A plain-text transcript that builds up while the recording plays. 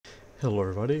Hello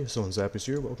everybody, Zappy's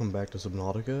here, welcome back to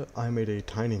Subnautica. I made a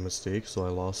tiny mistake, so I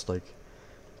lost like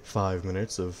 5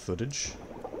 minutes of footage.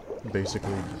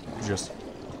 Basically, just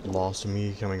lost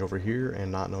me coming over here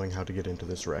and not knowing how to get into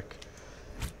this wreck.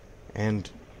 And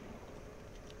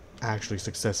actually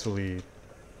successfully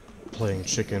playing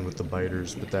chicken with the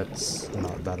biters, but that's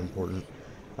not that important.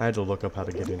 I had to look up how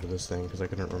to get into this thing because I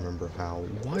couldn't remember how.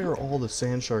 Why are all the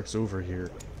sand sharks over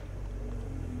here?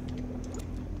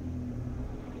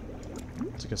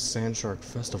 It's like a sand shark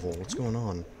festival. What's going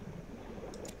on?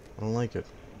 I don't like it.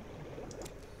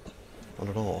 Not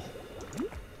at all.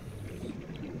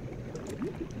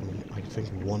 I think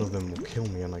one of them will kill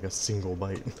me in like a single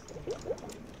bite.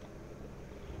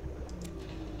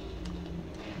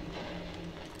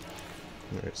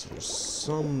 Alright, so there's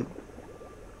some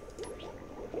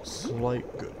slight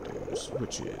good news,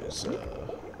 which is,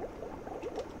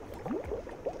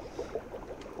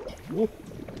 whoop.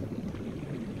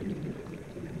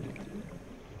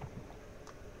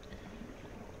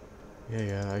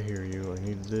 Yeah, I hear you. I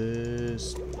need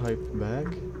this pipe back.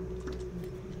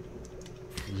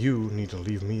 You need to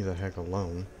leave me the heck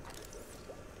alone.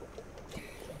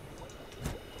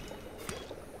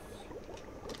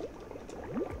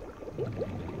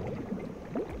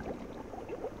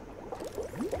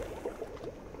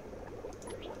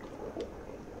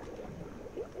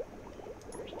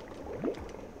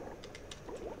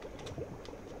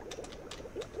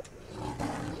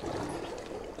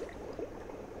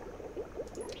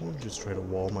 I'll just try to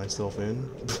wall myself in.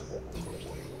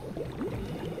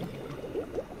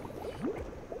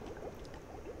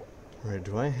 Right,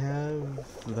 do I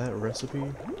have that recipe?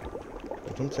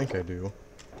 I don't think I do.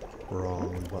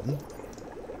 Wrong button.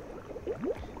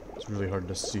 It's really hard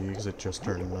to see because it just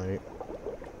turned night.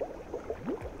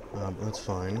 But that's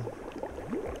fine.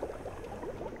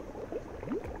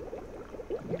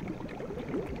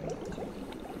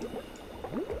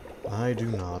 I do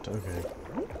not, okay.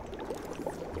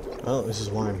 Well, this is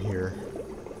why I'm here.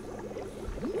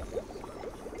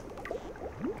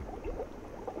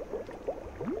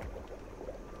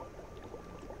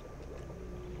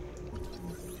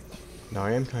 Now,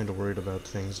 I am kind of worried about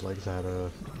things like that,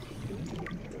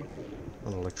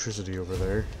 electricity over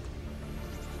there.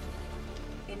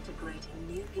 Integrating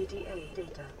new PDA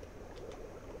data.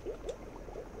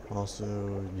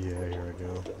 Also, yeah, here I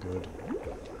go. Good.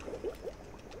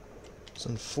 It's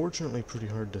unfortunately pretty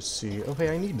hard to see. Oh, hey,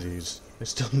 I need these. I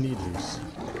still need these.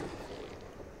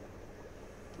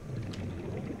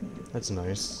 That's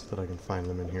nice that I can find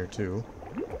them in here, too.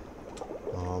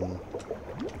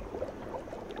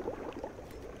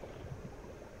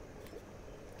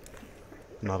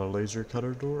 Not a laser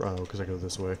cutter door? Oh, because I go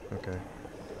this way. Okay.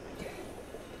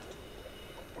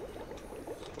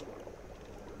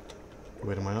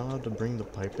 Wait, am I not allowed to bring the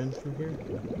pipe in through here?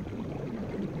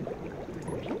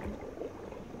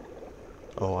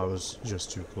 Oh, I was just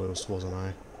too close, wasn't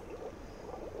I?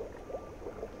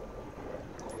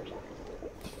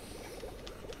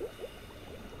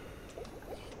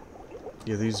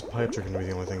 Yeah, these pipes are going to be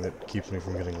the only thing that keeps me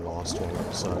from getting lost while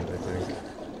outside, I think.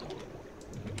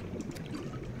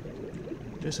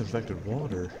 Disinfected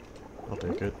water. I'll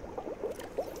take it.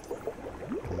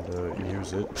 And,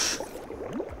 use it.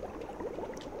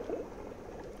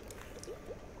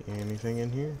 Anything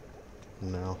in here?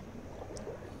 No.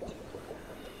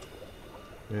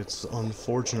 It's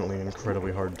unfortunately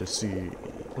incredibly hard to see.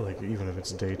 Like, even if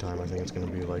it's daytime, I think it's gonna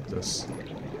be like this.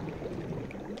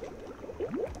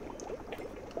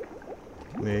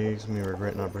 Makes me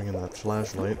regret not bringing that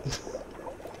flashlight.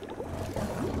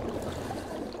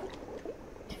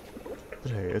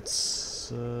 But hey,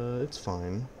 it's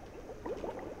fine.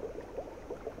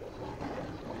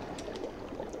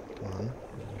 Come on.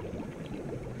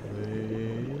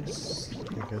 Place.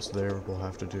 I guess there will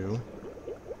have to do.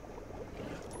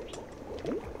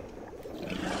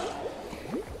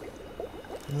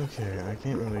 Okay, I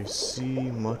can't really see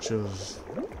much of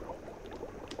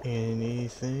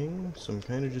anything, so I'm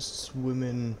kind of just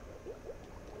swimming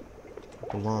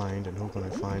blind and hoping I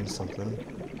find something.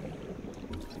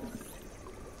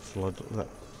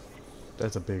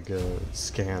 That's a big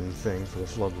scan thing for the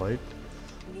floodlight.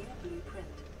 New blueprint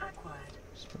acquired.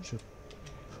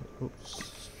 Oops,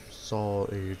 saw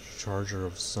a charger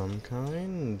of some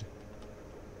kind.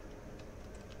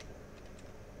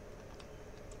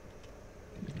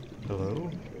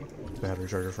 Hello? Battery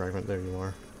charger fragment, there you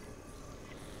are.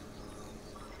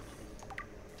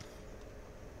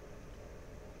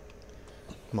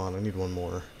 Come on, I need one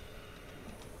more.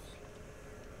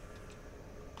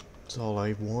 That's all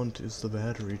I want is the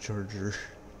battery charger.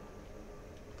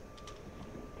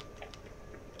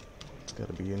 It's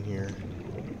gotta be in here.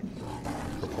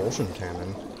 propulsion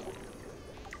cannon.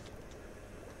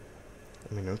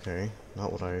 I mean, okay,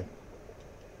 not what I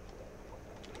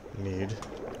need,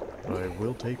 but I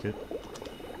will take it.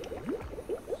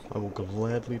 I will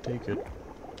gladly take it.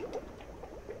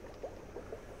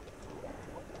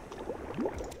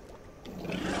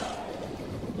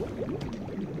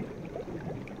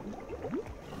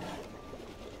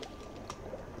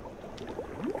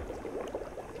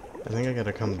 I think I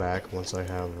gotta come back once I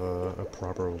have a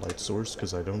proper light source,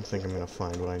 because I don't think I'm gonna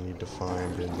find what I need to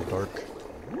find in the dark.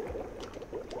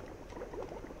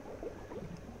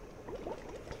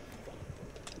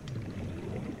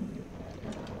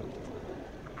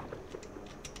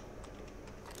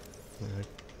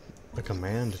 A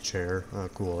command chair. Oh,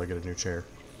 cool, I get a new chair.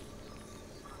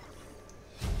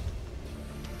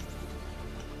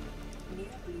 New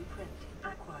blueprint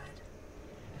acquired.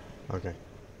 Okay.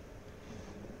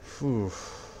 Phew.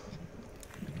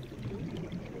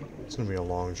 It's gonna be a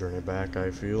long journey back,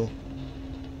 I feel.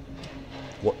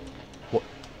 What? What?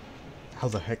 How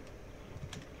the heck?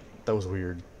 That was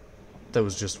weird. That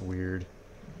was just weird.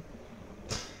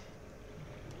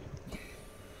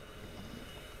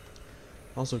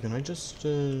 Also, can I just,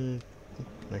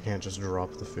 I can't just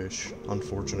drop the fish.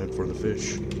 Unfortunate for the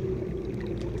fish.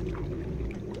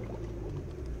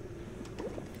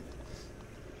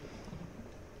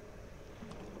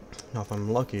 Now, if I'm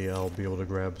lucky, I'll be able to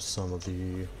grab some of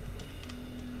the...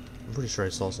 I'm pretty sure I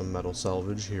saw some metal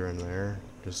salvage here and there,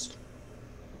 just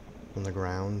on the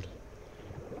ground.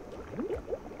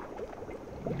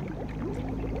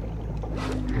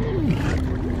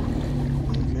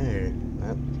 Okay,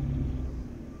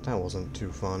 that wasn't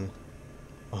too fun.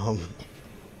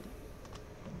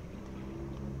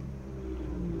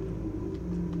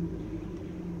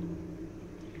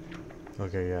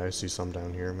 Okay, yeah, I see some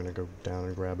down here. I'm gonna go down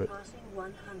and grab it. Passing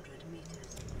 100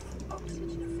 meters.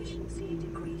 Oxygen efficiency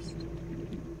decreased.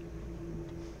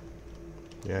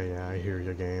 Yeah, I hear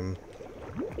you, game.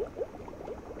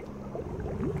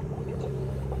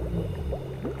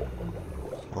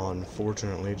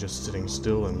 Unfortunately, just sitting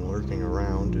still and lurking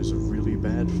around is really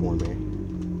bad for me.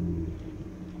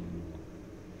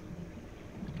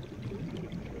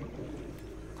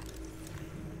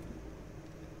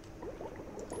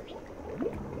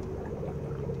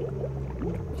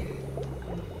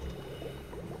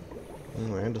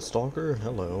 Oh, and a stalker?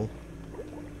 Hello.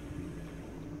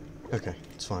 Okay,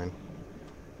 it's fine.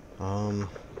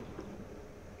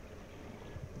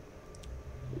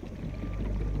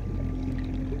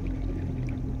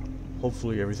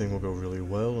 Hopefully everything will go really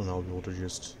well and I'll be able to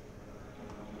just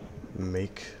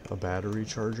make a battery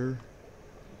charger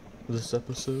this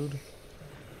episode.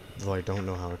 Though I don't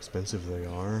know how expensive they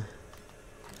are.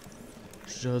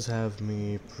 Which does have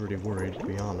me pretty worried, to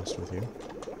be honest with you.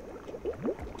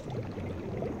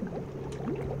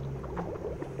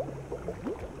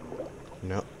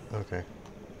 No, okay.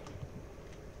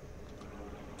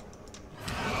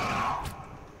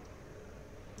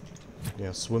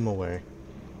 Yeah, swim away.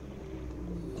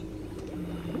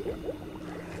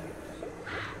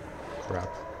 Crap.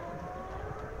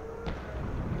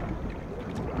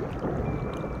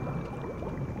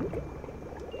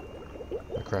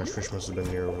 The crash fish must have been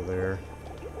near over there.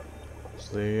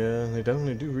 So they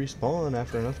definitely do respawn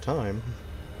after enough time.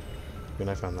 And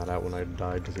I found that out when I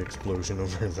died to the explosion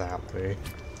over that way.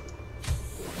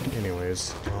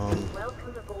 Anyways,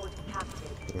 Welcome aboard,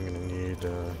 Captain. I'm gonna need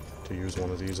to use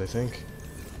one of these, I think.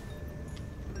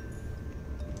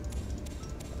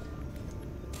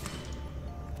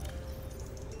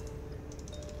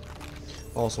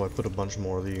 Also, I put a bunch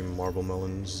more of the marble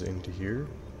melons into here,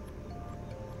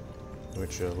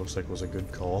 which looks like was a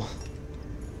good call.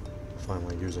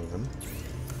 Finally using them.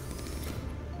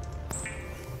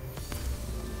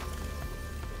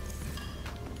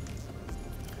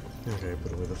 Okay,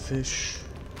 put away the fish.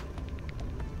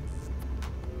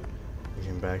 I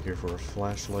came back here for a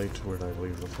flashlight. Where did I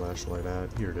leave the flashlight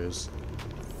at? Here it is.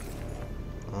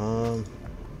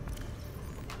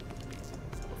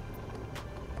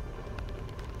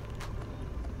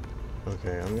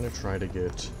 Okay, I'm gonna try to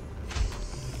get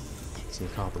some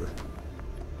copper.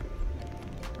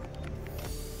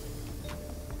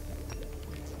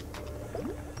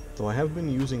 Though I have been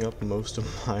using up most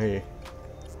of my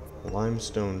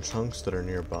limestone chunks that are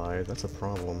nearby. That's a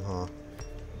problem, huh?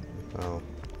 Oh.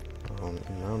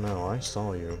 No, I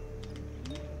saw you.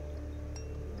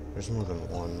 There's more than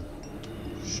one.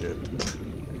 Shit.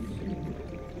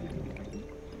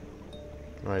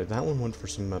 Right, that one went for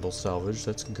some metal salvage.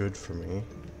 That's good for me.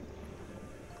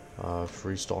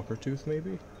 Free stalker tooth,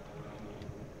 maybe?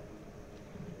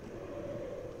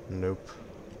 Nope.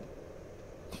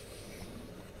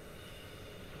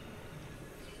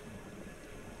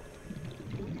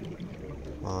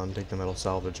 on, take the metal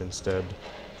salvage instead.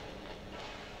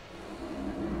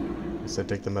 I said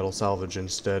take the metal salvage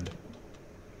instead.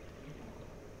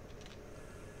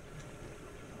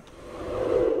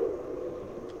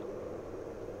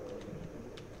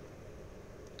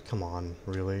 Come on,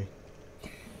 really?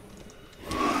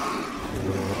 You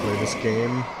really want to play this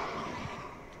game?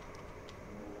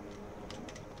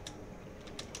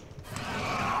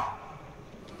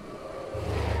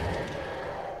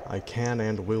 I can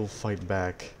and will fight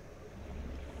back.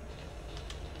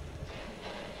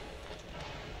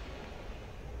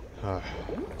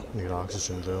 Need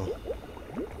oxygen though.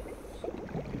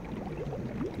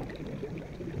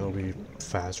 It'll be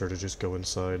faster to just go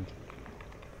inside.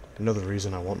 Another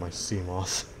reason I want my sea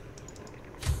moth.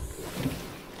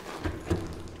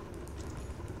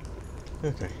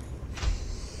 Okay.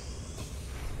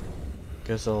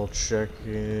 Guess I'll check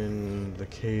in the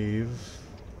cave.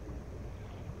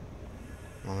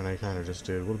 I mean, I kind of just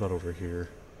did. What about over here?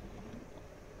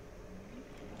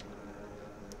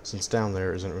 Since down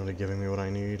there isn't really giving me what I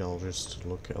need, I'll just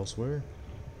look elsewhere.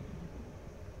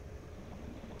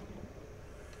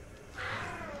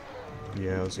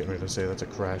 Yeah, I was getting ready to say that's a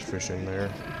crash fish in there.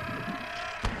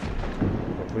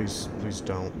 But please, please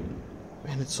don't.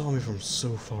 Man, it saw me from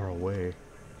so far away.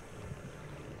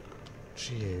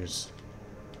 Jeez.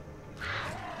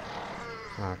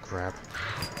 Ah, crap.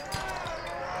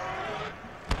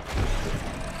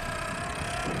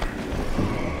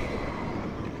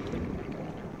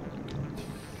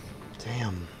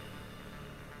 Damn.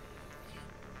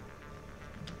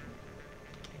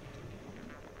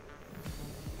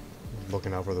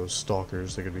 Looking out for those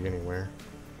stalkers, they could be anywhere.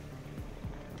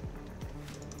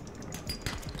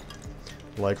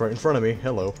 Like right in front of me,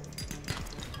 hello.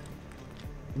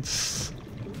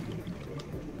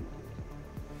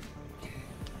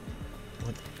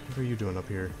 What are you doing up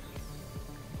here?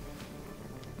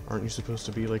 Aren't you supposed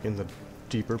to be like in the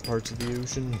deeper parts of the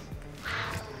ocean?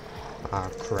 Ah,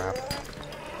 crap.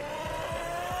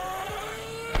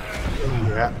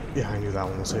 Yeah, I knew that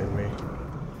one was hitting me.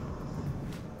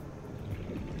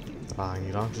 Ah, I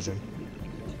need oxygen.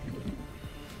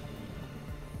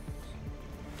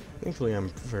 Thankfully, I'm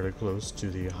fairly close to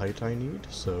the height I need,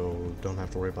 so don't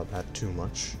have to worry about that too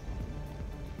much.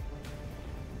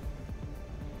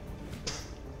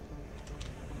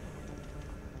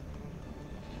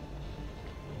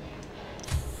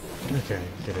 Okay,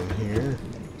 get in here.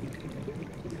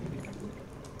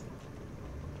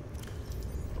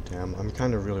 Damn, I'm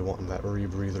kind of really wanting that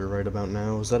rebreather right about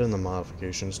now. Is that in the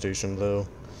modification station, though?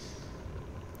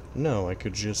 No, I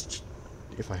could just...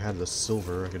 If I had the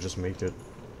silver, I could just make it.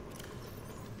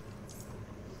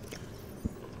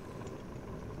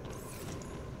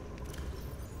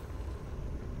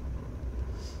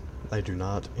 I do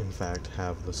not, in fact,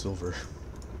 have the silver.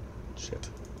 Shit.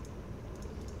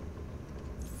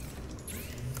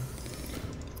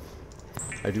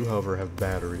 I do, however, have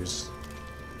batteries.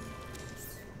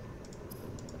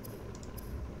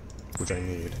 Which I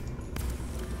need.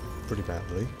 Pretty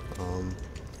badly.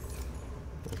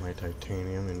 Put my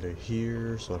titanium into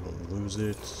here so I don't lose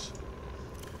it.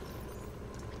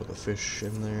 Put the fish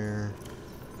in there.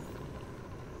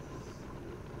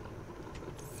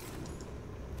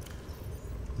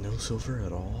 No silver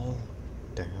at all?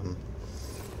 Damn.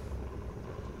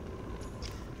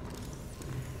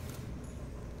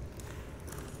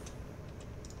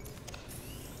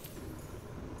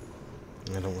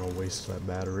 I don't want to waste that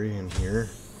battery in here.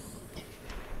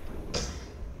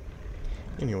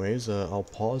 Anyways, I'll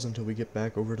pause until we get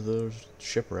back over to the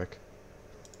shipwreck.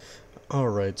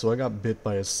 Alright, so I got bit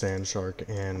by a sand shark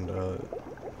and a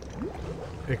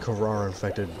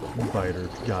Carrara-infected biter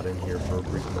got in here for a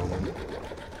brief moment.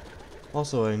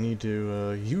 Also, I need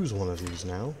to use one of these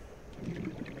now.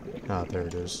 Ah, there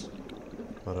it is.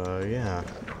 But, yeah.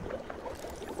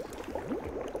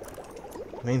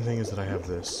 Main thing is that I have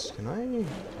this. Can I? No,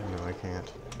 I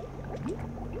can't.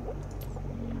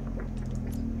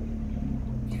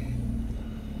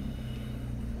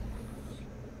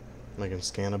 I can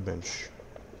scan a bench.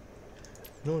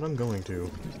 You know what? I'm going to.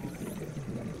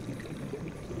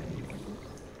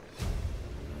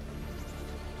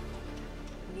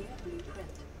 New blueprint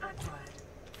acquired.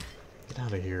 Get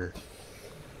out of here.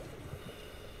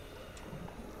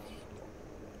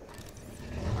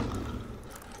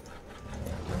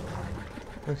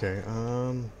 Okay,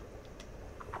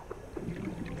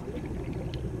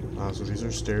 so these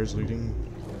are stairs leading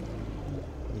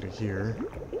into here.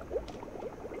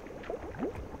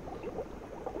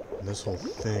 And this whole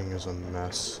thing is a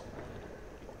mess.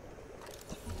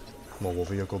 Mobile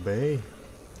vehicle bay.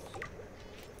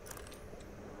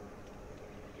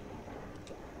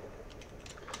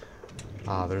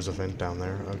 Ah, there's a vent down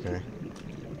there. Okay.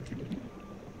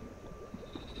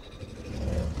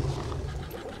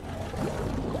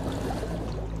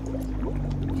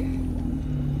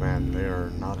 Man, they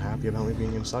are not happy about me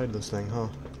being inside this thing, huh?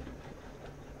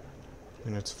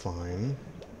 And it's fine.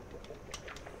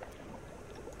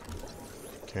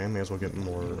 Okay, may as well get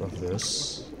more of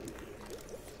this.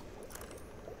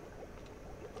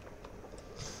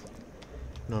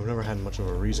 No, I've never had much of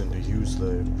a reason to use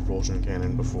the propulsion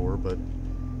cannon before, but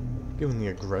given the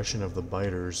aggression of the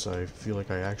biters, I feel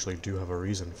like I actually do have a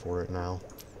reason for it now.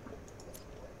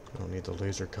 I don't need the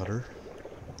laser cutter.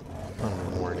 Not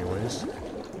anymore anyways.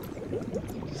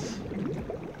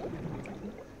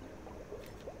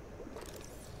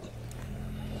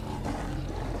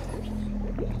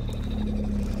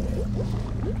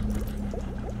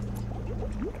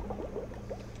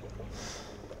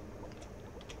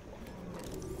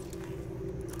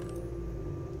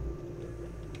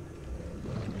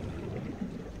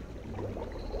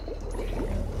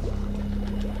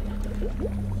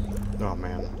 Oh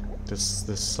man,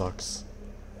 this sucks.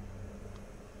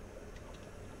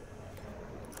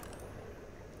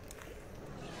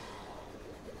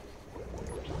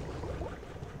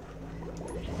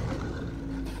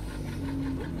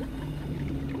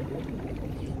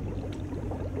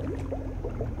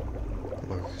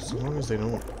 Look, so long as they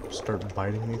don't start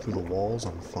biting me through the walls,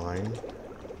 I'm fine.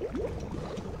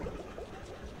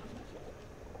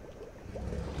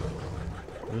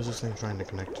 What is this thing trying to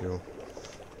connect to?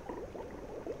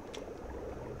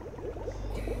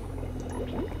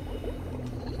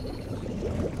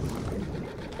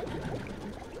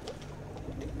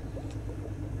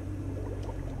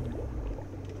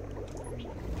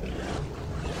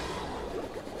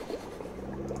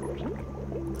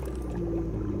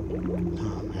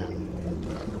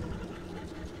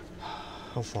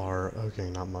 How far? Okay,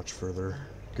 not much further.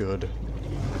 Good.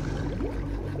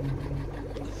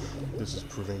 This is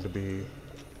proving to be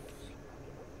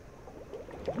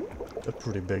a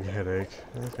pretty big headache.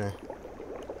 Okay.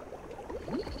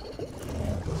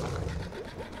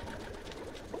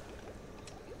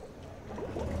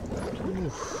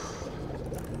 Oof.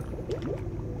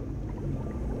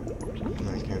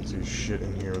 I can't see shit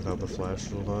in here without the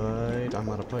flashlight. I'm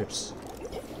out of pipes.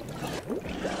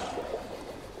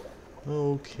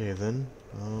 Okay then.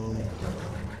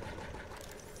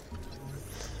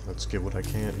 Let's get what I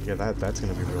can. Yeah, that's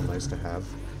gonna be real nice to have.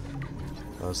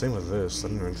 Same with this. I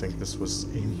didn't even think this was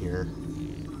in here.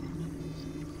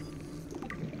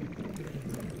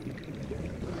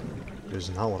 It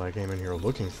is not what I came in here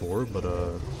looking for, but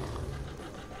I'm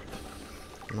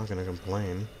not gonna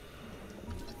complain.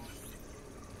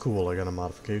 Cool, I got a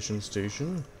modification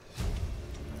station.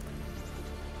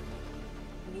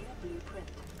 New blueprint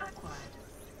acquired.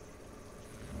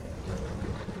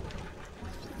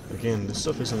 Again, this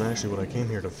stuff isn't actually what I came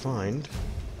here to find.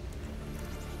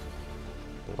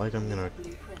 Like I'm gonna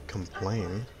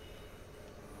complain.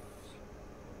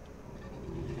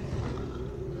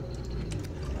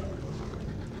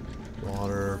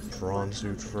 Water, prawn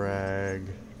suit frag.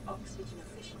 Oxygen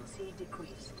efficiency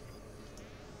decreased.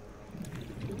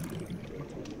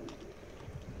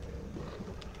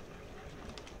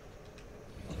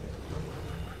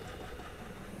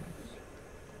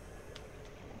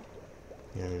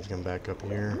 Yeah, I need to come back up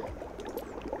here.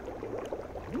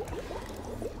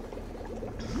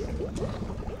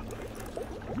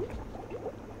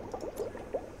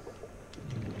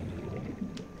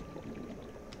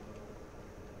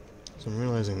 So I'm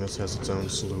realizing this has its own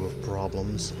slew of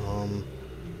problems.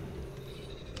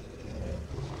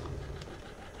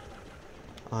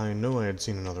 I know I had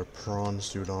seen another prawn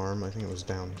suit arm. I think it was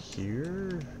down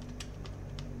here.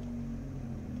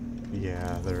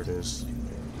 Yeah, there it is.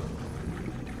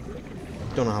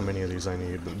 Don't know how many of these I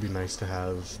need, but it'd be nice to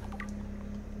have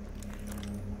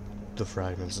the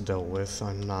fragments dealt with.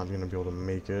 I'm not gonna be able to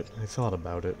make it. I thought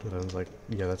about it, but I was like,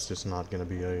 yeah, that's just not gonna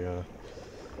be a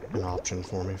an option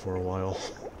for me for a while.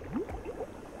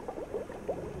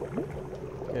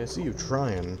 Yeah, I see you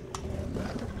trying.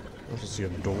 I also see a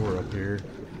door up here.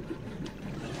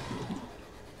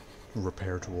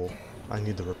 Repair tool. I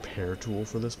need the repair tool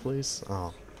for this place?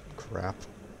 Oh, crap.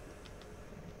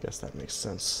 Guess that makes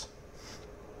sense.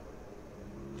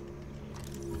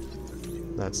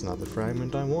 That's not the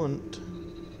fragment I want.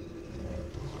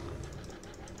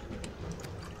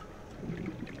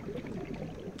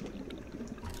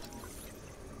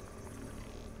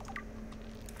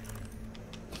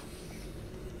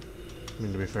 I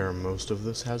mean, to be fair, most of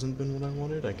this hasn't been what I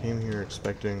wanted. I came here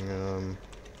expecting,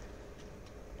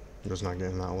 just not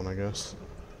getting that one, I guess.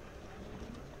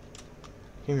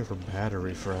 Came here for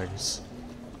battery frags.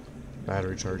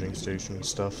 battery charging station and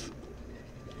stuff.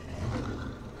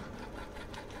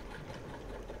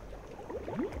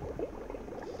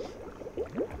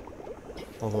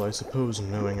 Although I suppose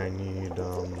knowing I need,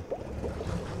 oh,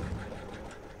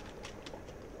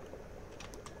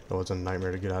 it's a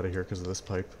nightmare to get out of here because of this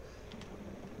pipe.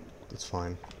 It's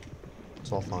fine.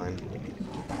 It's all fine.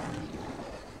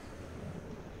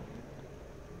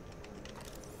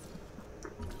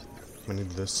 I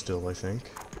need this still, I think.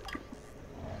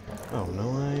 Oh,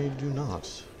 no, I do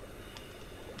not.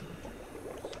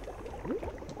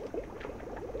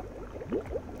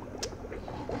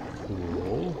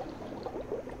 Cool.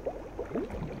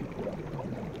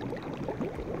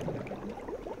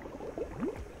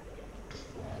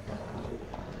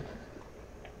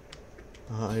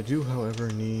 I do, however,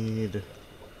 need...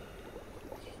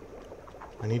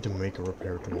 I need to make a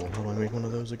repair tool. How do I make one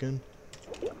of those again?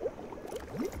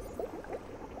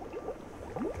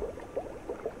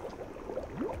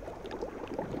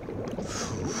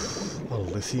 A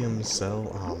lithium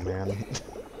cell? Oh, man.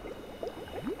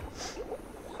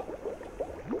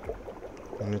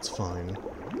 And it's fine.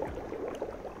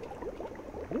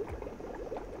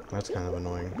 That's kind of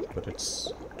annoying, but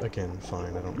it's, again,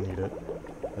 fine. I don't need it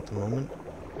at the moment.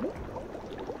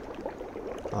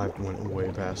 I went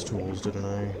way past tools, didn't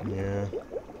I? Yeah.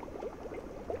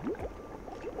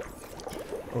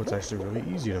 Oh, it's actually really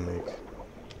easy to make.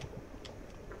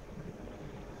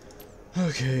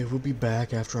 Okay, we'll be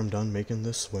back after I'm done making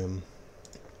this swim.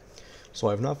 So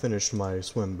I've not finished my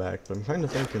swim back, but I'm kind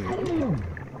of thinking,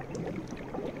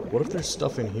 what if there's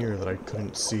stuff in here that I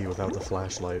couldn't see without the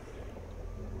flashlight?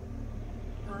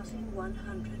 Passing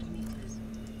 100 meters.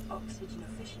 Oxygen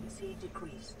efficiency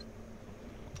decreased.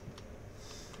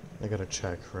 I gotta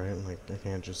check, right? Like, I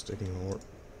can't just ignore...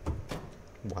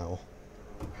 Wow.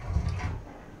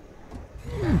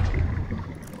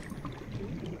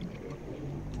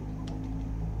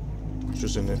 It's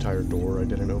just an entire door I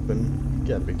didn't open. You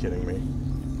gotta be kidding me.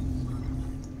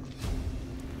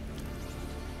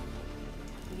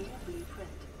 New blueprint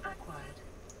acquired.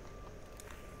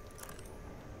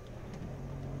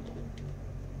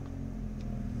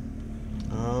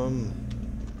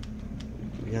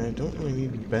 Yeah, I don't really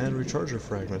need battery charger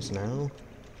fragments now.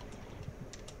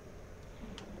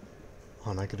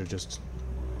 Oh, and I could have just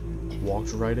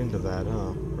walked right into that,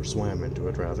 huh? Or swam into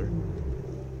it, rather.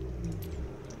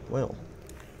 Well.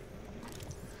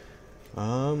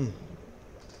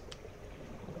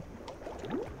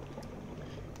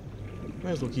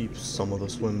 Might as well keep some of the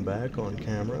swim back on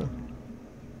camera.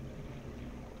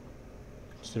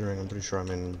 Considering I'm pretty sure I'm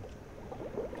in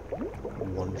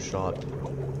one-shot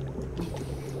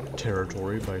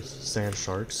territory by sand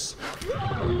sharks.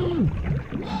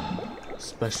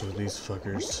 Especially these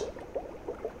fuckers.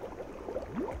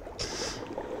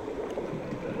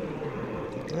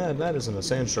 Ah, that isn't a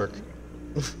sand shark.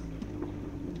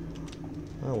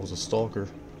 That was a stalker.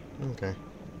 Okay.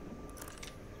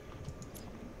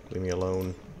 Leave me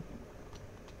alone.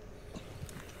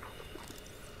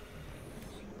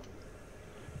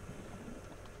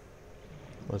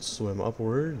 Let's swim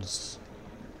upwards.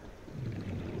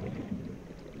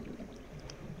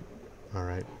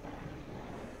 Alright.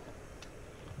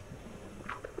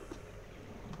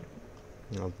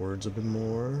 Upwards a bit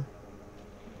more.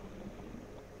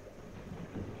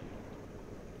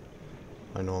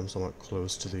 I know I'm somewhat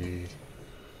close to the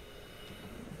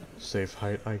safe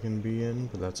height I can be in,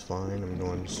 but that's fine. I'm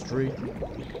going straight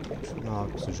to an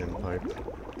oxygen pipe.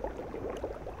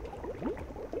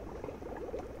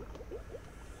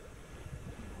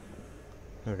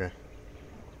 Okay.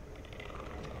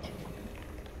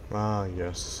 Ah,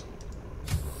 yes.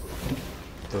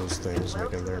 Those things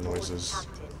making their noises.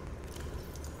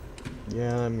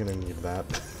 Yeah, I'm gonna need that.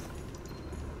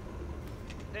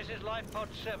 This is Life Pod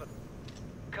 7.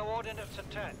 Coordinates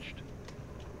attached.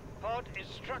 Pod is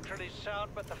structurally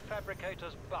sound, but the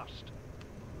fabricator's bust.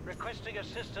 Requesting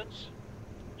assistance.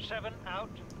 7 out.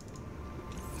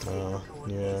 Data Yeah.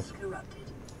 coordinates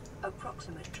corrupted.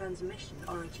 Approximate transmission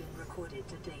origin recorded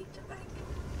to data bank.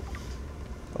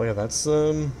 Oh yeah, that's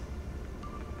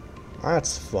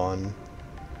fun.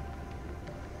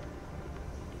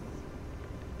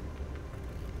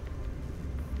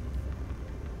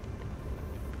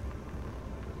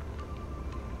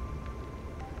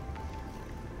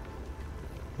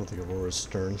 With the Aurora's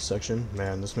stern section.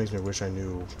 Man, this makes me wish I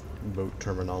knew boat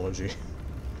terminology.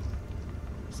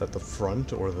 Is that the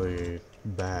front or the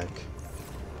back?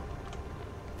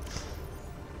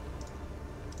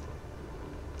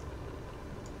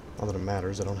 Not that it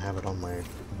matters, I don't have it on my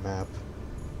map.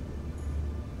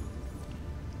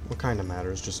 What kind of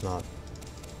matters, just not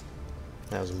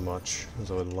as much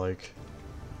as I would like.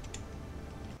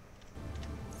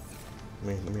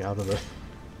 Let me out of the...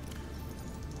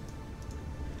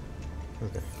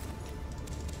 Okay.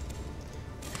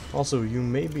 Also, you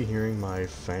may be hearing my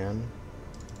fan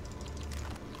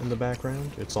in the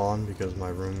background. It's on because my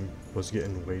room was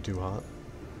getting way too hot.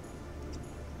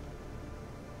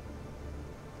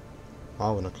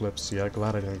 Wow, an eclipse. Yeah,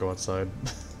 glad I didn't go outside.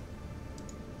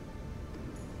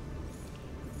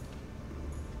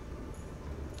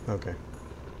 Okay.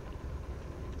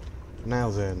 Now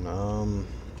then,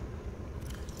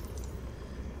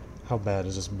 how bad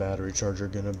is this battery charger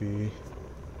gonna be?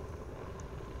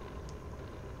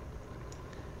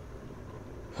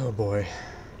 Oh boy.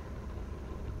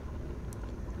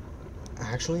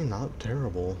 Actually, not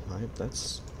terrible.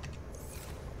 That's...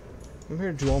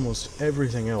 Compared to almost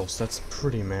everything else, that's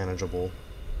pretty manageable.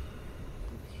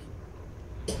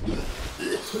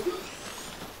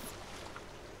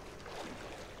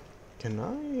 Can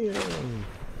I,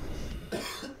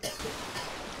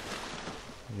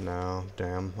 No,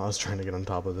 damn. I was trying to get on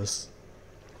top of this.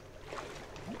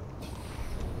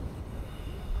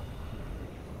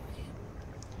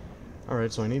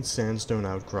 Alright, so I need sandstone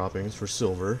outcroppings for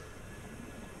silver.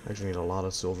 I actually need a lot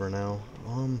of silver now.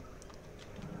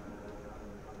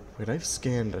 Wait, I've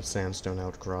scanned at sandstone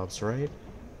outcrops, right?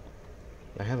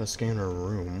 I have a scanner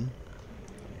room.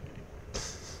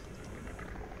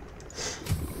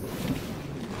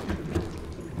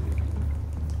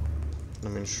 I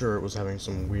mean, sure, it was having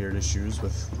some weird issues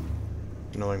with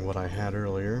knowing what I had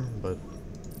earlier, but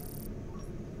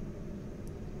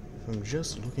if I'm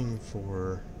just looking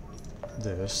for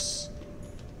this...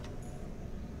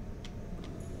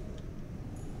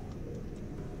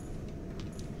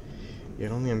 Yeah, I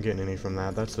don't think I'm getting any from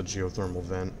that. That's the geothermal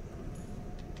vent.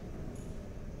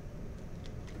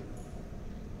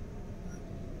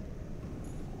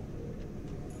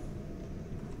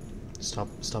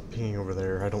 Stop peeing over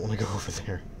there. I don't want to go over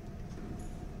there.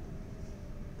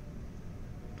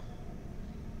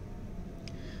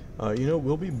 You know,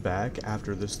 we'll be back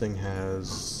after this thing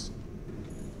has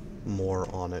more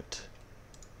on it.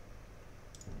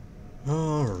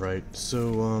 Alright,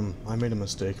 so, I made a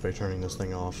mistake by turning this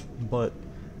thing off, but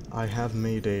I have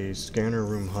made a scanner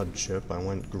room HUD chip. I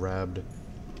went and grabbed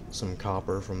some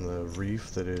copper from the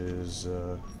reef that is,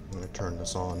 I'm gonna turn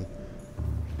this on.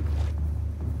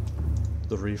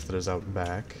 The reef that is out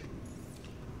back.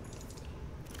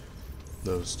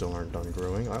 Those still aren't done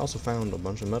growing. I also found a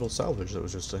bunch of metal salvage that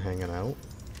was just hanging out.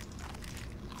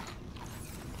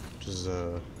 Which is,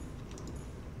 I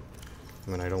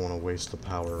mean, I don't want to waste the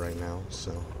power right now,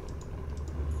 so...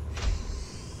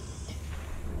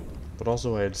 But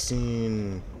also I had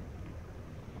seen...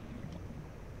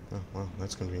 Oh, well,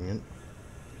 that's convenient.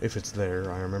 If it's there.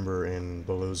 I remember in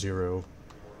Below Zero,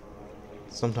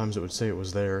 sometimes it would say it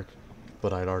was there,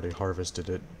 but I'd already harvested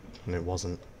it, and it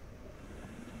wasn't.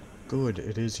 Good,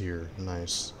 it is here.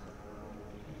 Nice.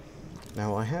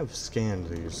 Now, I have scanned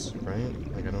these,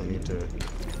 right? Like, I don't need to...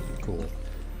 Cool.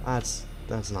 That's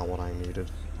not what I needed.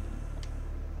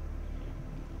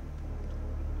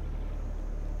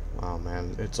 Wow,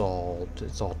 man, it's all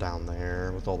down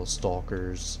there with all the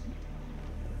stalkers.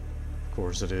 Of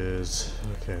course it is.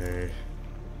 Okay.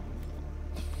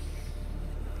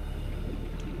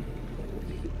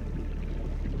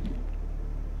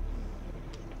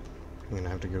 I'm gonna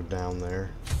have to go down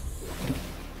there.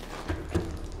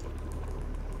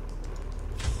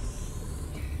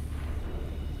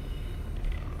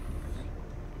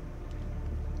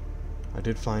 I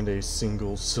did find a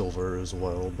single silver as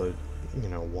well, but, you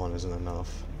know, one isn't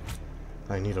enough.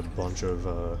 I need a bunch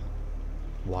of,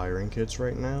 wiring kits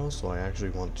right now, so I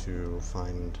actually want to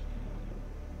find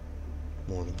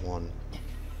more than one.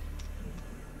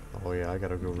 Oh yeah, I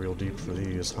gotta go real deep for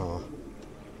these, huh?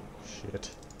 Shit.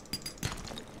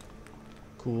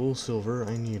 Cool, silver,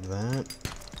 I need that.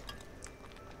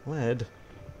 Lead?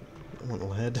 I want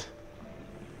lead.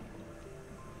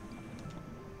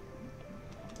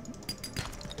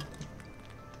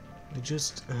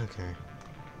 Okay.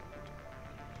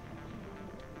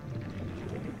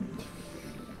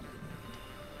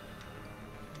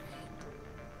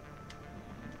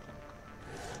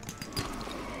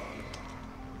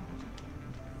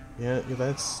 Yeah,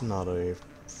 that's not a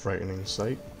frightening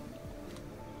sight.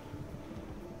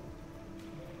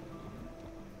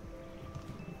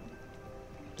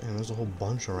 Damn, there's a whole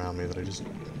bunch around me that I just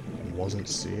wasn't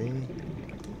seeing.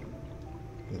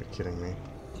 You're kidding me.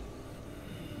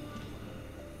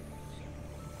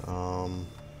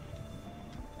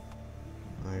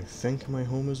 I think my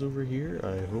home is over here.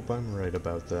 I hope I'm right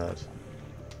about that.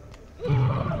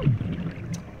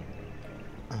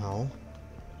 Ow.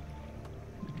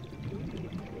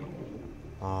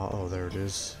 there it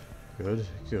is. Good,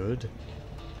 good.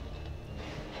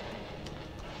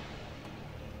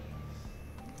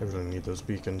 I really need those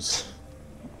beacons.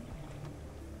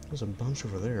 There's a bunch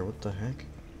over there, what the heck?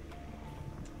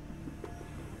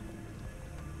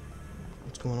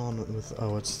 What's going on with...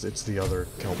 oh, it's the other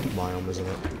kelp biome, isn't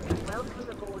it? Welcome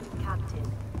aboard,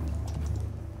 Captain.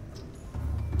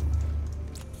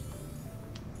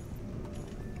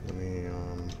 Let me,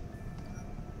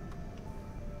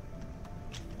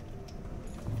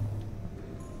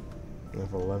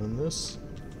 level 11 this.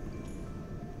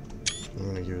 I'm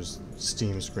gonna use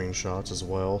Steam screenshots as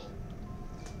well.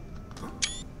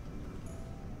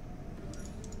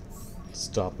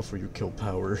 Stop before you kill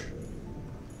power.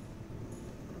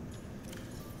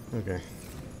 Okay.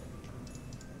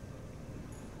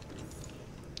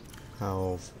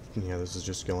 How... yeah, this is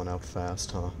just going out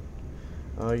fast, huh?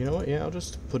 You know what? Yeah, I'll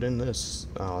just put in this.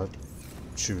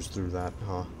 Choose through that,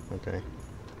 huh? Okay.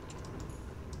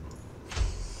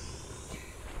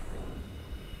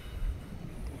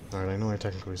 Alright, I know I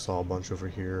technically saw a bunch over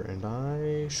here, and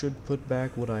I should put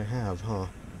back what I have, huh?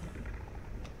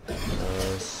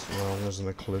 Well, there's an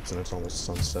eclipse and it's almost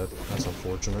sunset. That's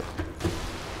unfortunate.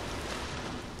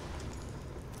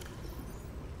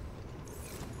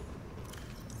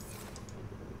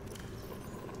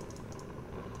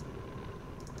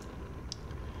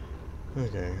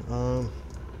 Okay,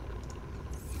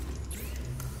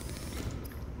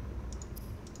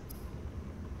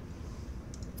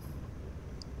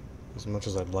 as much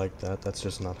as I'd like that, that's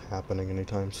just not happening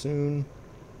anytime soon.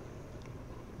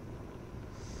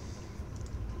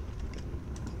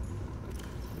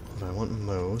 What I want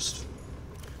most...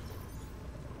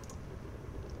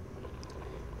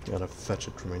 gotta fetch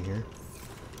it from in here.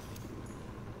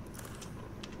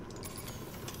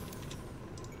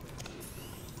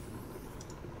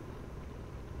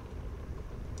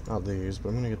 Not these, but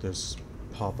I'm gonna get this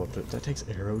pop-up. That takes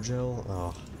aerogel?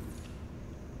 Ugh.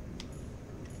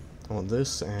 I want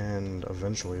this and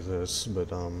eventually this,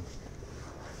 but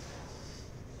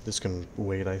this can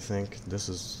wait, I think. This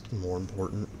is more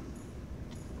important.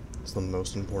 It's the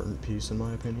most important piece in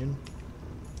my opinion.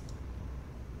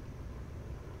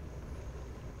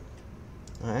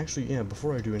 Actually, yeah,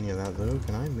 before I do any of that though,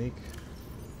 can I make...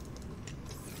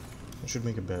 I should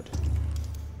make a bed.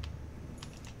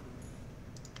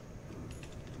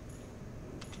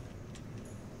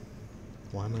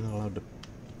 Why am I not allowed to...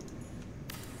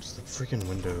 It's the freaking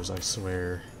windows, I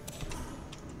swear.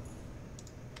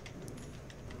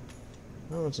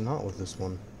 No, it's not with this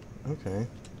one. Okay.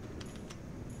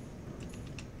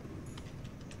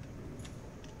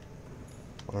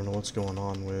 I don't know what's going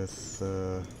on with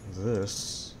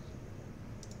this.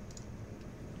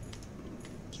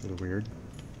 It's really weird.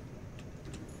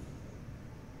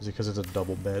 Is it because it's a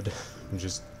double bed and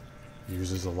just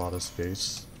uses a lot of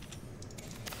space?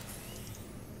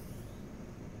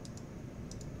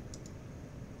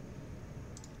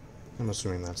 I'm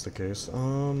assuming that's the case.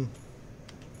 A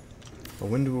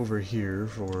window over here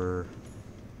for...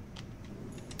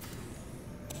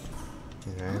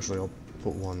 okay, actually I'll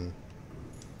put one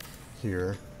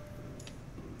here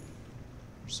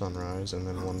for sunrise, and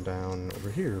then one down over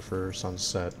here for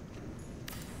sunset.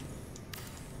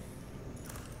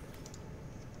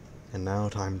 And now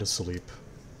time to sleep.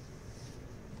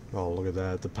 Oh, look at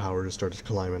that, the power just started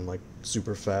climbing like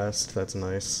super fast. That's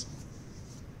nice.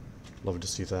 Love to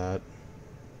see that.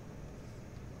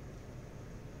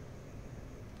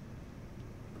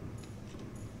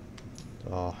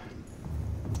 Ah.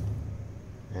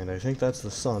 And I think that's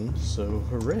the sun, so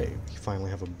hooray! We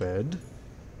finally have a bed.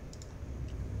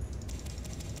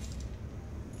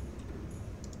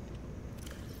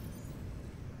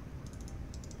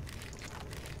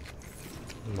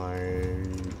 My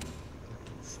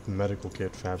medical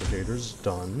kit fabricator's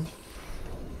done.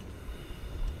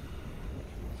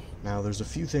 Now, there's a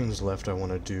few things left I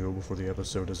want to do before the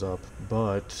episode is up,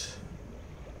 but...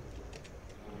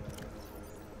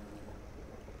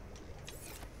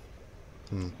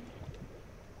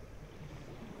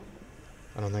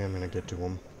 I don't think I'm gonna get to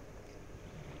them.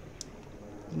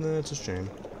 That's a shame.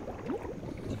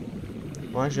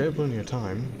 Well, actually, I have plenty of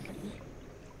time.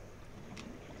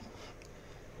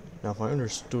 Now, if I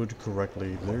understood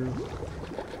correctly, there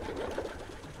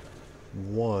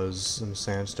was some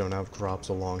sandstone outcrops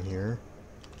along here.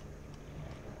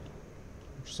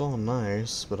 Which is all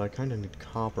nice, but I kind of need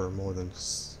copper more than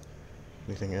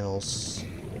anything else.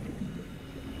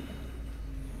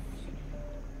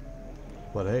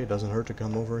 But hey, it doesn't hurt to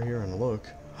come over here and look.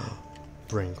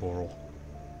 Brain coral.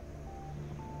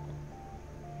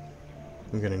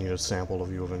 I'm gonna need a sample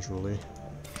of you eventually.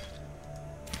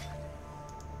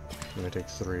 I'm gonna take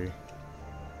 3.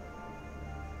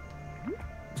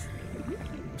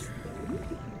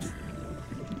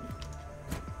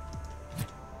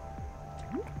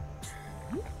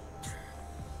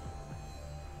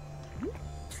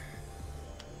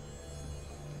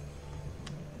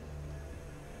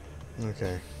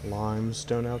 Okay,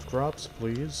 limestone outcrops,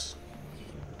 please.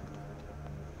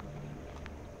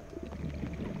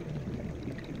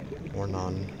 Or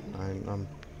none.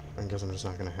 I guess I'm just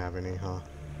not gonna have any, huh?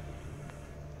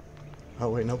 Oh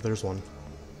wait, nope, there's one.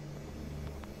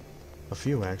 A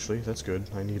few, actually. That's good.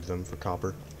 I need them for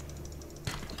copper.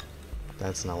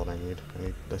 That's not what I need.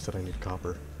 I said I need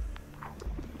copper.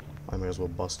 I may as well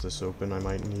bust this open. I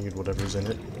might need whatever's in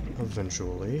it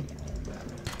eventually.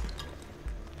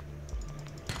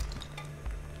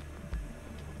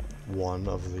 One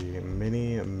of the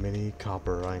mini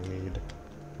copper I need.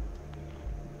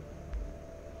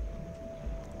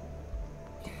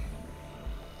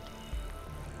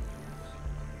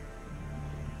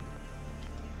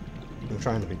 I'm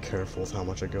trying to be careful with how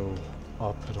much I go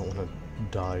up. I don't want to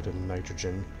die to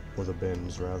nitrogen, or the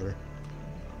bins, rather.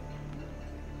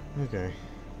 Okay.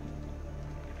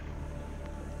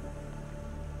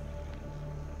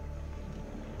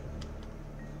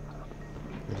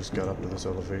 I just got up to this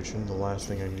elevation. The last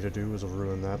thing I need to do is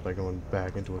ruin that by going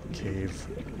back into a cave.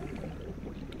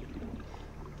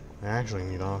 I actually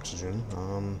need oxygen.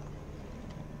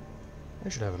 I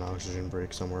should have an oxygen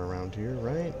break somewhere around here,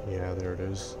 right? Yeah, there it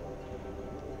is.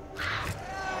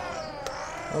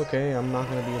 Okay, I'm not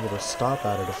going to be able to stop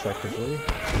at it effectively.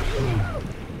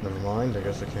 Never mind, I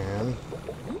guess I can.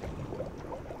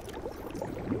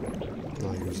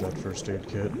 I'll use that first aid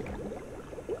kit.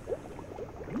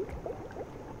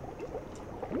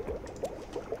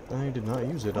 I did not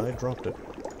use it, I dropped it.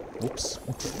 Whoops.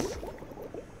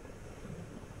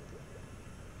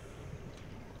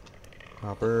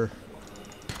 Copper.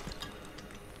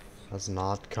 That's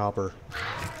not copper.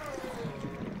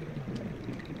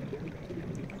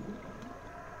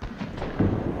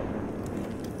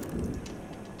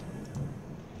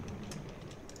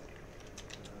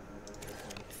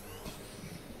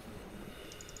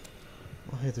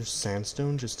 Oh, hey, there's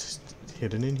sandstone just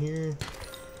hidden in here.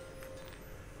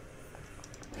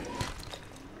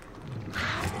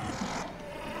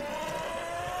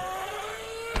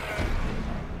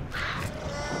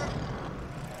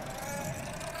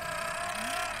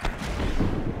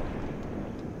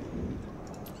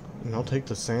 And I'll take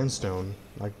the sandstone.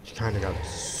 I kind of got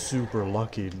super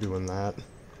lucky doing that.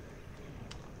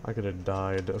 I could have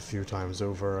died a few times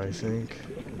over, I think.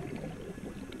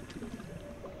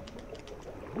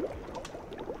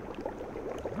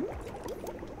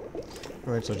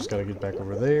 Alright, so I just gotta get back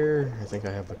over there. I think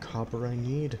I have the copper I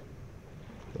need.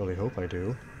 Really hope I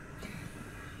do.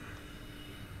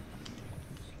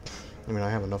 I mean, I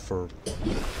have enough for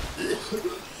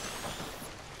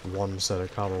one set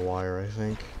of copper wire, I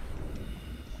think.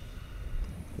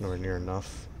 Nowhere near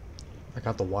enough. I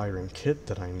got the wiring kit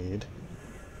that I need.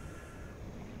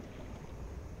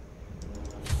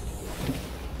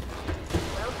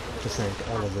 To think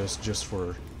all of this just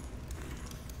for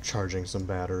charging some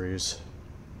batteries.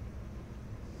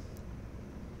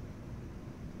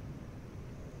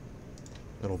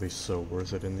 It'll be so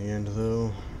worth it in the end,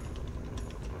 though.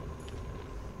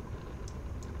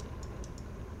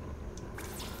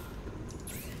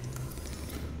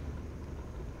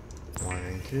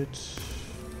 Wiring kit.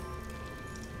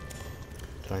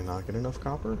 Did I not get enough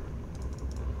copper?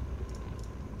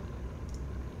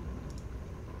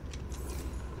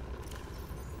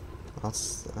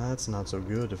 That's not so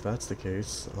good if that's the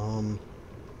case.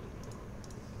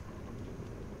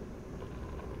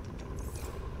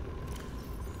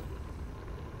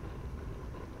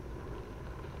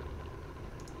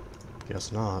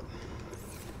 Guess not.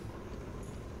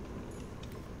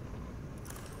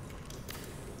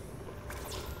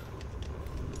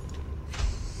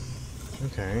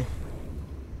 Okay.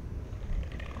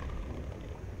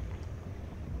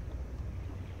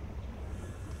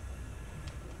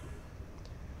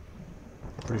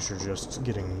 I'm pretty sure just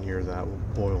getting near that will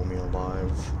boil me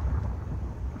alive.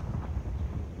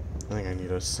 I think I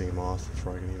need a sea moth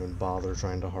before I can even bother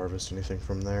trying to harvest anything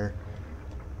from there.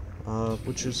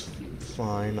 Which is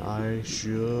fine. I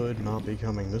should not be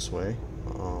coming this way.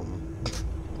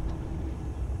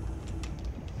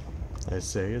 I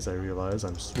say as I realize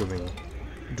I'm swimming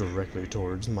directly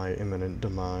towards my imminent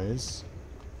demise.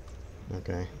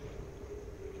 Okay.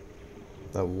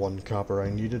 That one copper I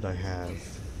needed, I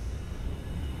have.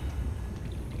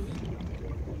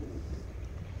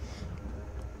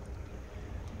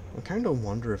 I kind of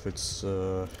wonder if it's,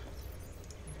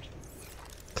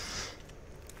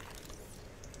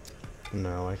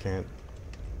 No, I can't,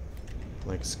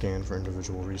 like, scan for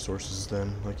individual resources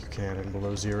then, like you can in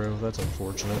below zero. That's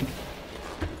unfortunate.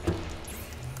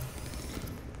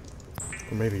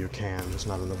 Or maybe you can, it's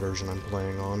not in the version I'm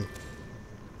playing on.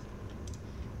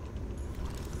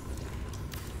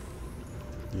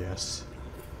 Yes.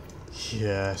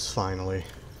 Yes, finally.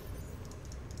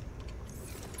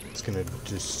 It's gonna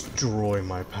destroy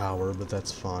my power, but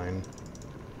that's fine.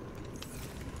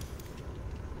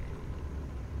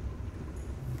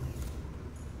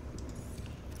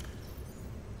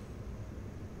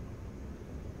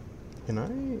 Can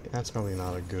I? That's probably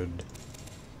not a good...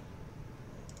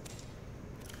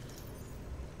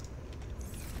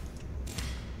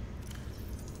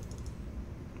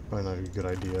 Probably not a good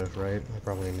idea, right? I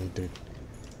probably need to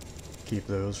keep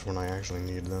those when I actually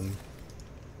need them.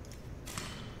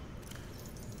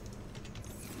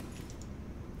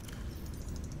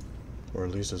 Or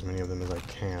at least as many of them as I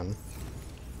can.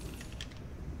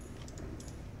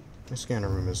 My scanner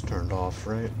room is turned off,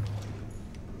 right?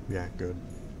 Yeah, good.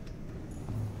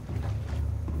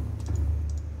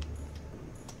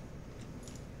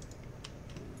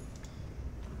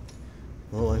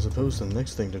 Well, I suppose the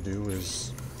next thing to do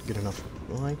is get enough...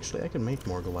 Well, actually, I can make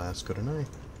more glass, couldn't I?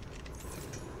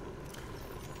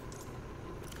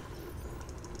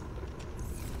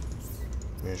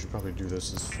 I should probably do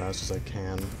this as fast as I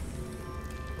can.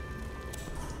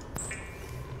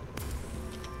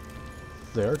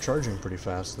 They are charging pretty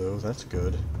fast, though. That's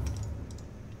good.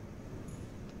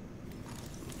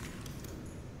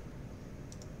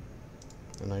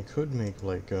 And I could make,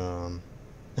 like, an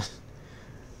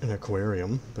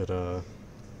aquarium, but,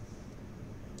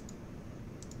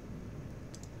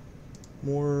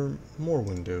 more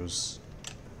windows.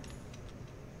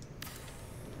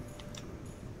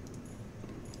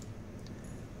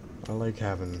 I like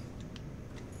having...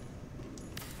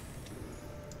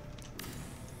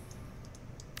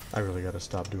 I really gotta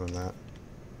stop doing that.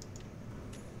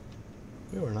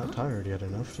 You are not tired yet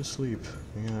enough to sleep.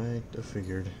 Yeah, I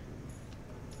figured.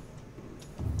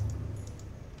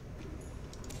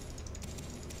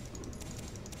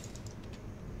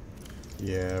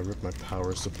 Yeah, rip my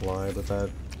power supply, but that...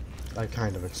 I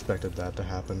kind of expected that to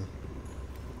happen.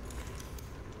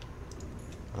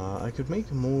 I could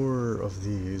make more of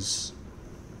these.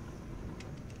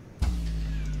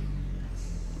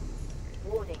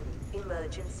 Warning,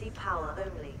 emergency power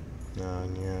only.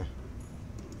 Yeah.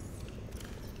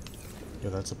 Yeah,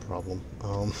 that's a problem.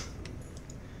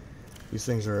 These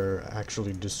things are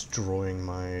actually destroying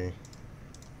my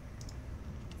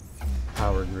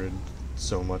power grid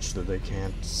so much that they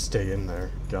can't stay in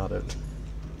there. Got it.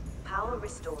 Power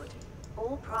restored.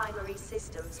 All primary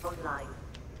systems online.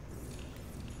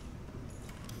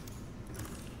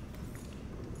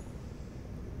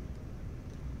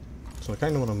 So I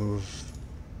kind of want to move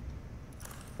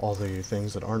all the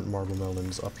things that aren't marble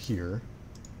melons up here.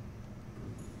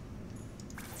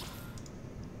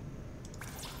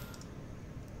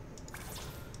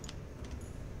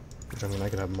 Which, I mean, I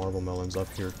could have marble melons up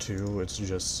here too, it's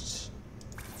just...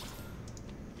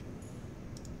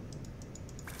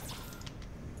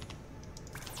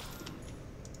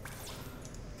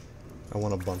 I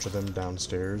want a bunch of them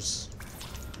downstairs.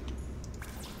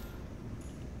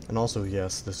 And also,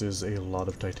 yes, this is a lot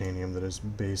of titanium that is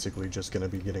basically just going to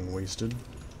be getting wasted.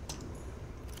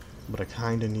 But I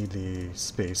kind of need the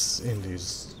space in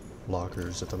these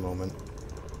lockers at the moment.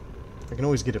 I can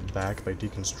always get it back by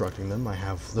deconstructing them. I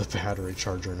have the battery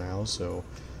charger now, so...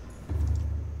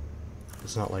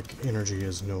 It's not like energy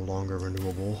is no longer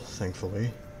renewable,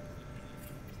 thankfully.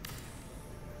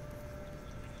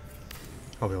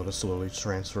 I'll be able to slowly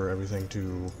transfer everything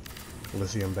to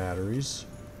lithium batteries.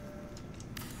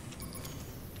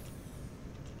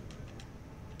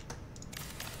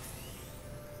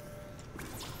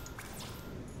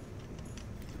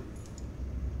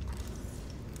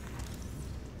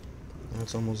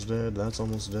 That's almost dead, that's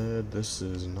almost dead, this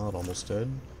is not almost dead.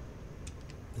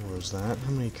 Where's that?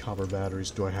 How many copper batteries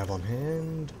do I have on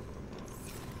hand?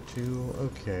 2,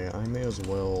 okay, I may as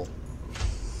well...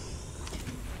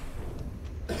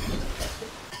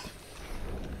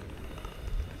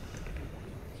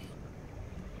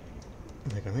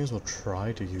 Like, I may as well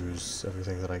try to use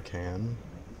everything that I can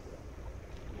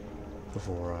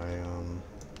before I,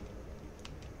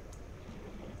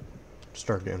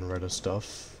 start getting rid of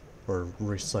stuff. Or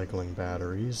recycling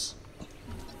batteries.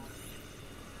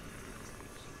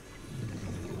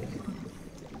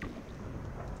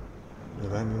 If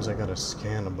that means I gotta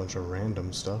scan a bunch of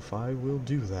random stuff, I will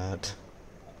do that.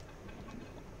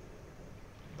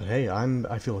 But hey,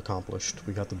 I feel accomplished.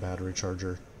 We got the battery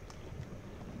charger.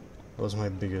 That was my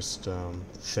biggest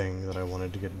thing that I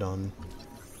wanted to get done.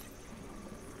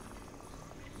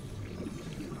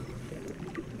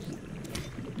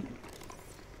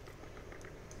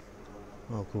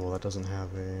 Oh cool, that doesn't have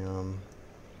a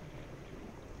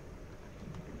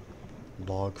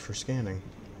log for scanning.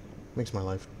 Makes my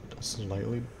life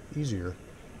slightly easier.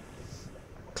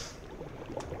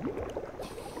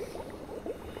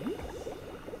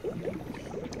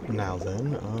 Now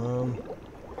then,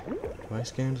 have I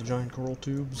scanned the giant coral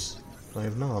tubes? I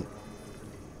have not.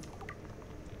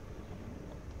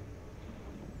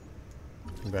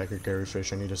 Back here,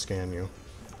 Garyfish, I need to scan you.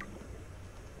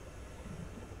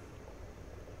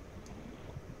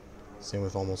 Same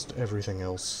with almost everything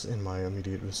else in my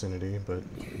immediate vicinity, but...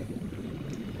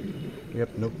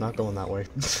 Yep, nope, not going that way.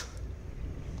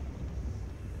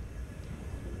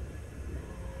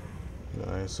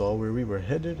 I saw where we were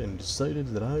headed and decided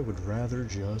that I would rather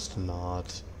just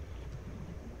not.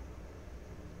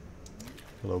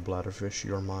 Hello, bladderfish,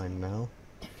 you're mine now.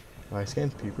 I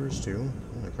scanned peepers too.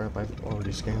 Oh crap, I've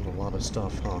already scanned a lot of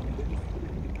stuff, huh?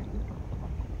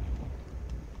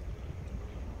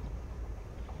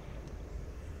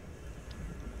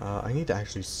 I need to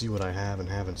actually see what I have and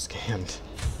haven't scanned.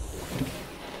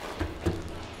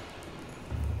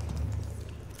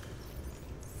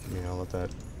 Yeah, I'll let that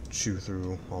chew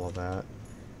through all of that.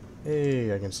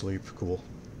 Hey, I can sleep. Cool.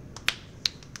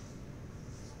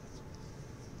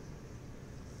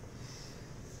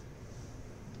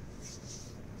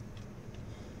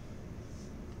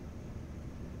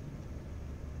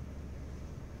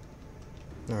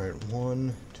 Alright,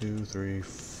 1, 2, 3,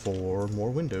 4 more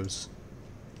windows.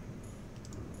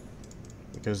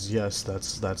 Because yes,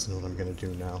 that's what I'm gonna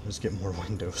do now, is get more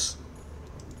windows.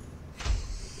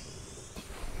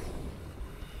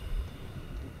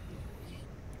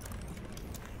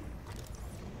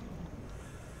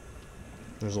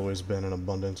 There's always been an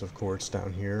abundance of quartz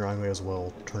down here. I may as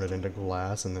well turn it into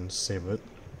glass and then save it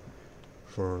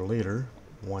for later.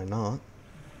 Why not?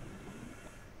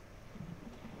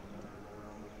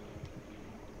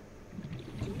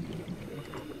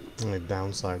 The only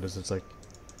downside is it's like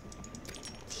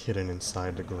hidden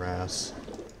inside the grass.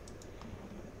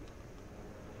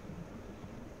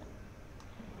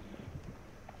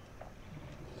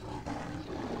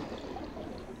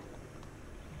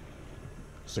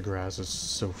 The grass is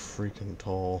so freaking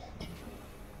tall.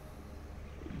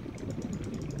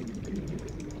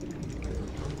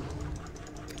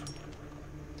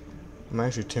 I'm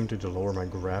actually tempted to lower my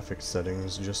graphics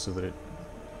settings just so that it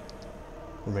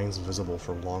remains visible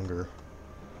for longer.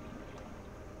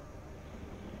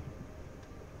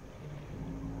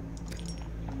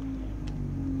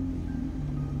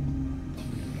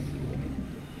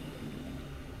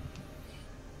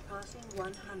 Passing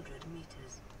 100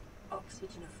 meters.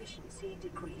 Oxygen efficiency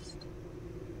decreased.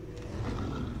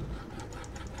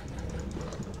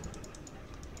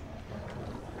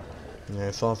 Yeah,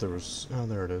 I thought there was... Oh,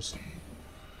 there it is.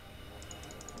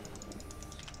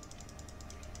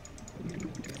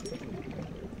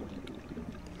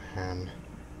 Man.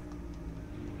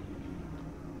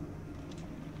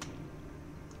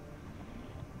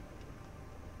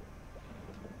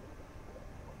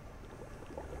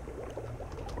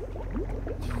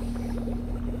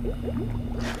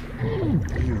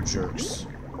 You jerks.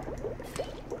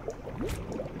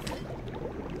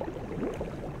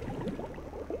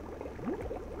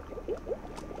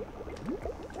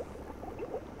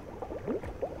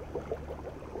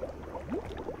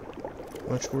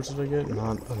 How much quartz did I get?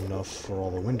 Not enough for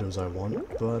all the windows I want,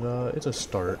 but it's a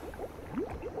start.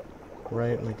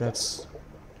 Right? Like that's...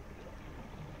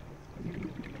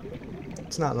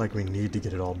 It's not like we need to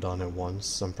get it all done at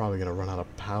once. I'm probably gonna run out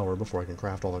of power before I can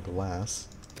craft all the glass.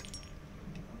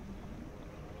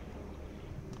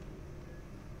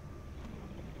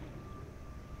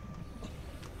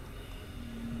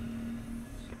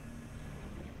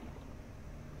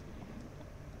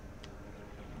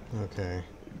 Okay.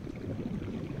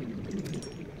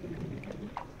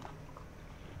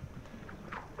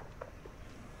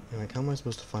 Like, how am I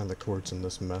supposed to find the quartz in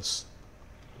this mess?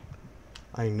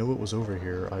 I know it was over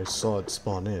here. I saw it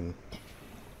spawn in.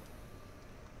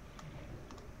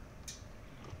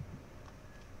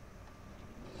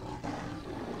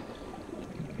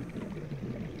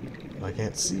 I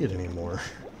can't see it anymore.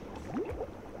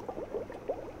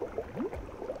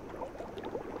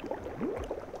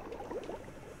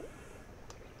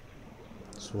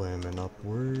 Swimming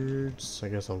upwards. I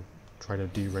guess I'll try to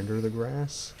de-render the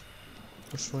grass.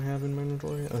 What do I have in my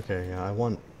inventory? Okay, yeah,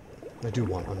 I do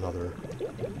want another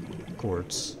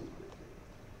quartz.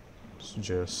 It's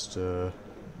just,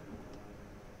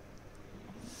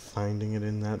 finding it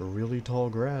in that really tall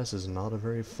grass is not a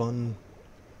very fun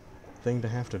thing to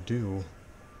have to do.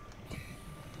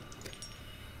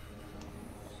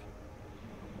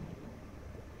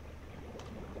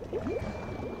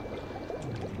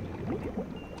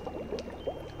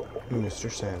 Mr.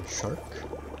 Sand Shark.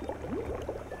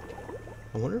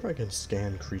 I wonder if I can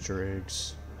scan creature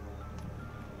eggs.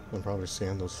 I'll probably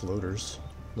scan those floaters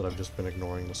that I've just been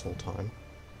ignoring this whole time.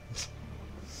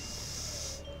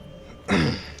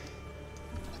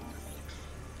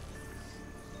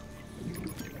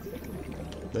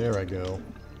 There I go.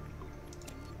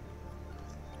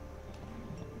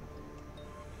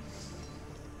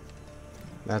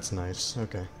 That's nice.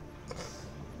 Okay.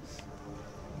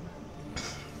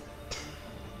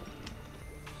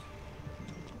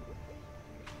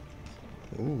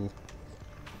 Ooh.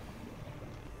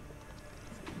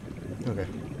 Okay.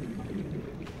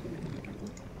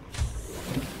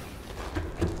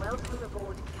 Welcome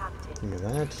aboard, Captain. Give me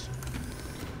that.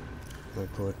 I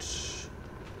put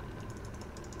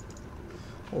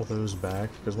all those back,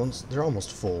 because once they're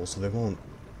almost full, so they won't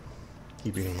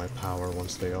keep eating my power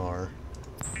once they are.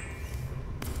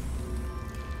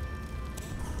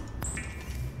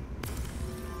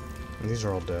 And these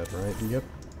are all dead, right? Yep.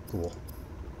 Cool.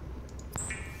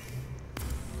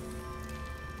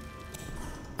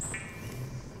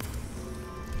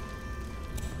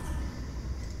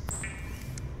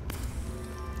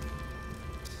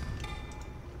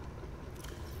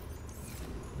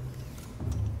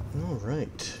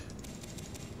 Alright.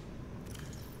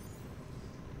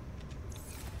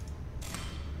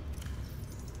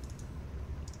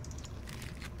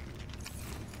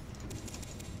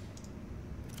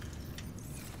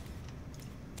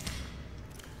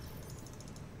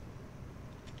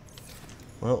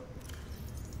 Well,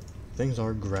 things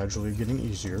are gradually getting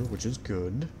easier, which is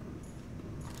good.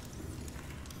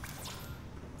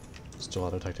 Still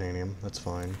out of titanium, that's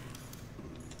fine.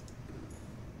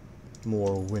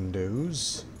 More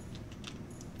windows.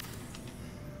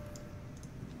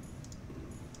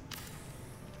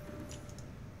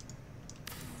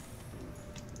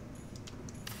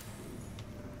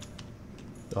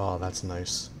 Oh, that's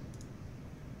nice.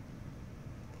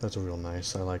 That's real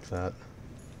nice, I like that.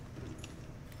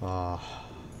 Ah.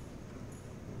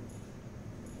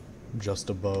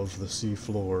 Just above the sea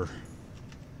floor.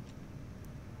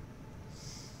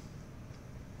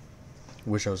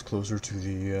 Wish I was closer to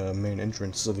the main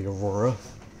entrance of the Aurora,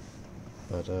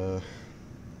 but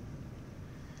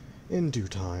in due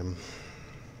time.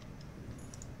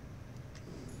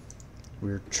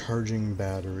 We're charging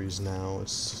batteries now. It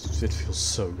feels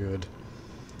so good.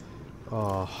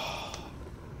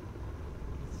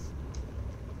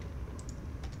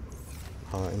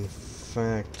 In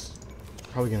fact,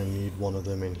 probably gonna need one of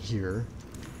them in here.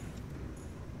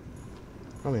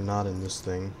 Probably not in this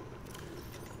thing.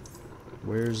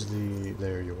 Where's the...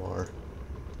 there you are.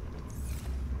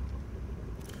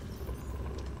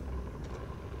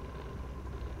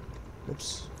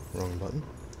 Oops, wrong button.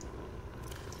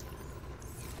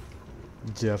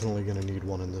 Definitely gonna need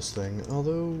one in this thing,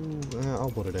 although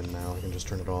I'll put it in now, I can just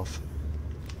turn it off.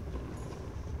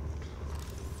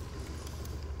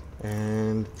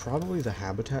 And probably the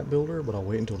habitat builder, but I'll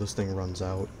wait until this thing runs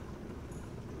out.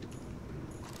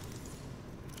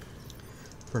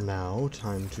 For now,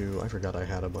 time to... I forgot I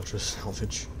had a bunch of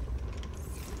salvage.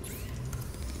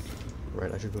 Right,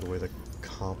 I should put away the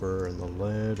copper and the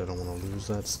lead. I don't want to lose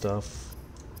that stuff.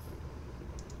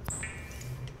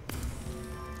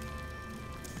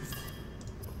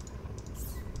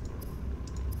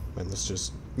 And this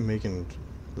just... making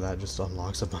that just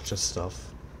unlocks a bunch of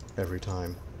stuff every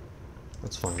time.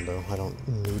 That's fine though, I don't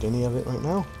need any of it right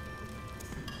now.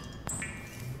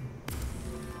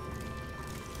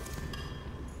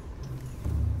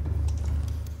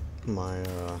 My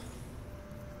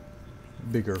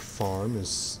bigger farm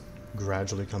is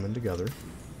gradually coming together.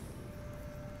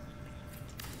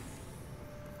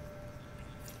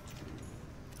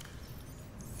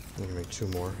 I'm gonna make 2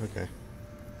 more, okay.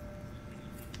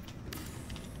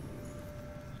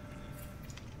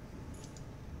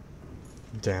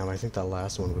 Damn, I think that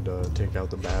last one would take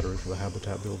out the battery for the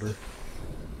habitat builder.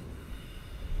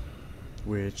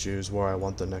 Which is where I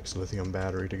want the next lithium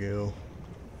battery to go.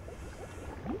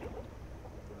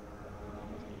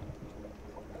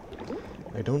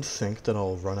 I don't think that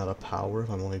I'll run out of power if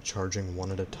I'm only charging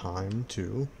one at a time,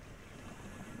 too.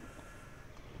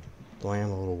 Though I am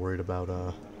a little worried about,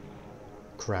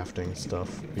 crafting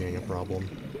stuff being a problem.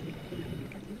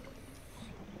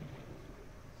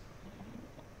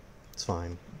 It's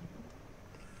fine.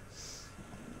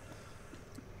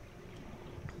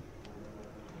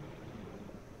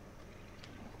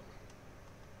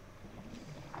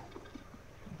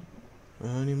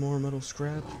 Any more metal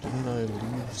scrap? Didn't I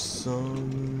leave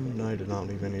some? No, I did not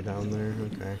leave any down there.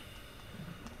 Okay.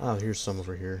 Ah, here's some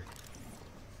over here.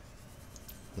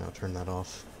 Now turn that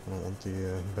off. I don't want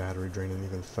the battery draining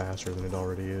even faster than it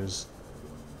already is.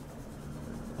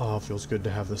 Oh, it feels good to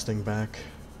have this thing back.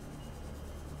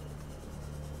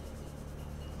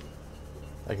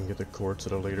 I can get the quartz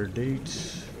at a later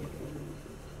date.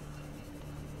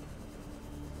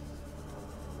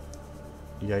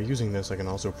 Yeah, using this I can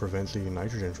also prevent the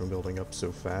nitrogen from building up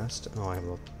so fast. Oh, I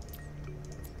want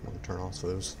to turn off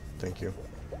those. Thank you.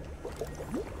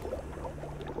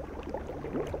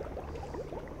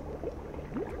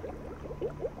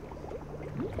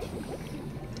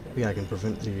 Yeah, I can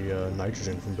prevent the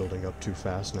nitrogen from building up too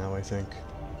fast now, I think.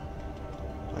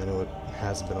 I know it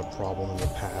has been a problem in the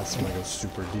past when I go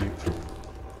super deep.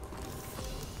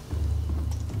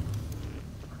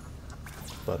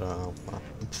 But,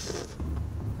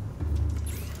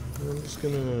 I'm just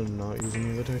gonna not use any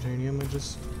of the titanium,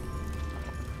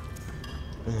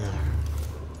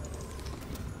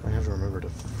 I have to remember to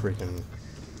freaking...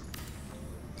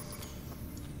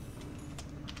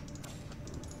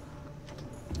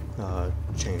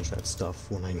 change that stuff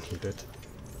when I need it.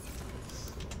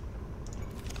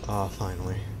 Ah,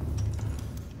 finally.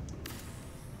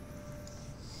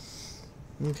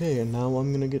 Okay, and now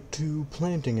I'm gonna get to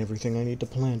planting everything I need to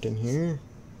plant in here.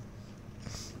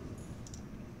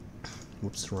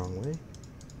 Whoops, wrong way.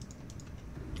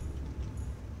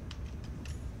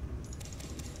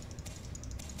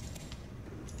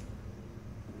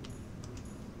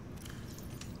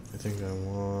 I think I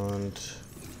want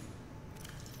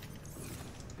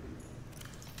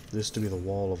this to be the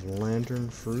wall of lantern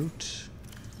fruit.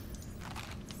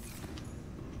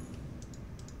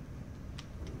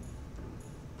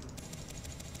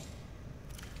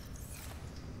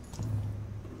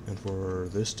 And for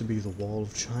this to be the wall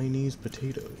of Chinese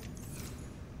potato.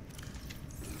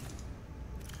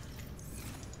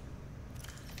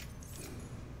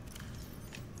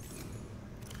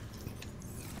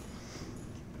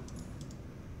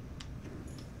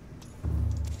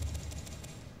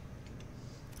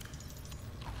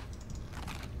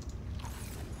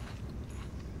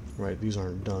 Right, these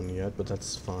aren't done yet, but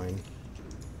that's fine.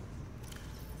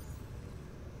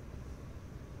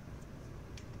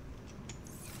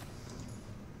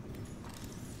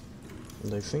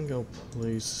 And I think I'll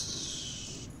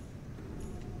place...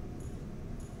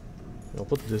 I'll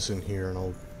put this in here and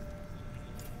I'll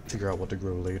figure out what to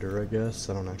grow later, I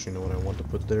guess. I don't actually know what I want to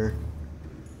put there.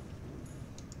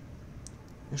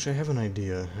 Actually, I have an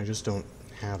idea. I just don't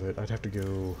have it. I'd have to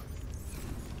go...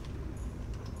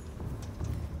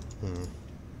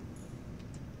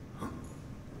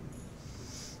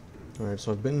 Alright,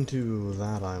 so I've been to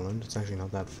that island. It's actually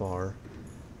not that far.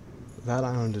 That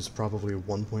island is probably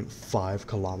 1.5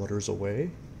 kilometers away.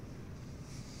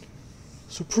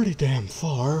 So pretty damn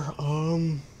far.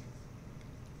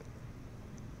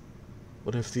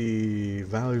 But if the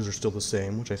values are still the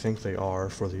same, which I think they are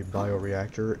for the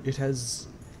bioreactor, it has,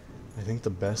 I think,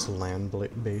 the best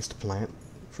land-based plant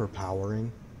for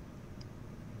powering.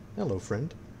 Hello,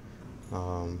 friend.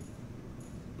 But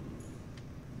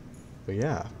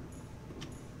yeah.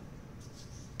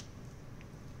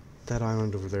 That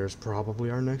island over there is probably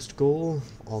our next goal,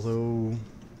 although...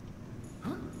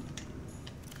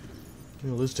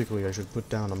 realistically, I should put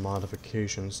down a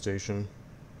modification station.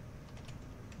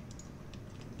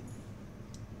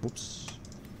 Whoops.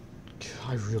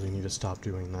 I really need to stop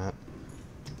doing that.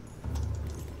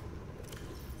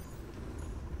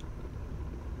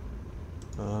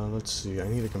 Let's see, I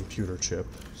need a computer chip,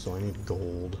 so I need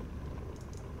gold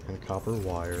and a copper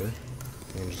wire,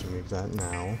 and just make that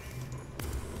now.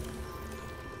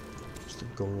 Just the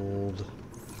gold.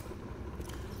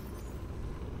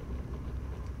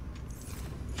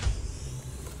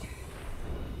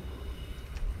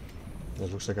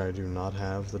 It looks like I do not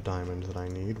have the diamond that I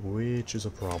need, which is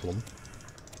a problem.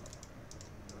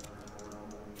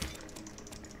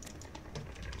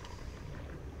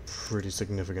 Pretty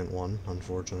significant one,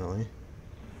 unfortunately.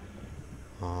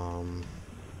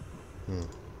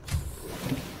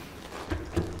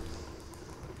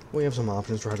 We have some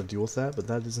options for how to deal with that, but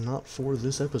that is not for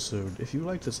this episode. If you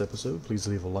liked this episode, please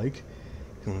leave a like.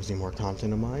 If you want to see more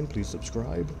content of mine, please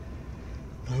subscribe.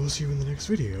 I will see you in the next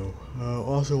video.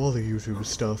 Also, all the YouTube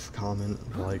stuff,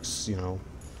 comment, likes, you know,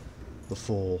 the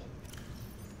full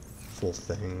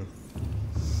thing.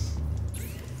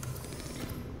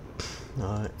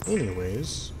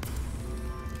 Anyways,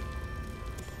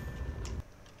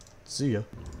 see ya.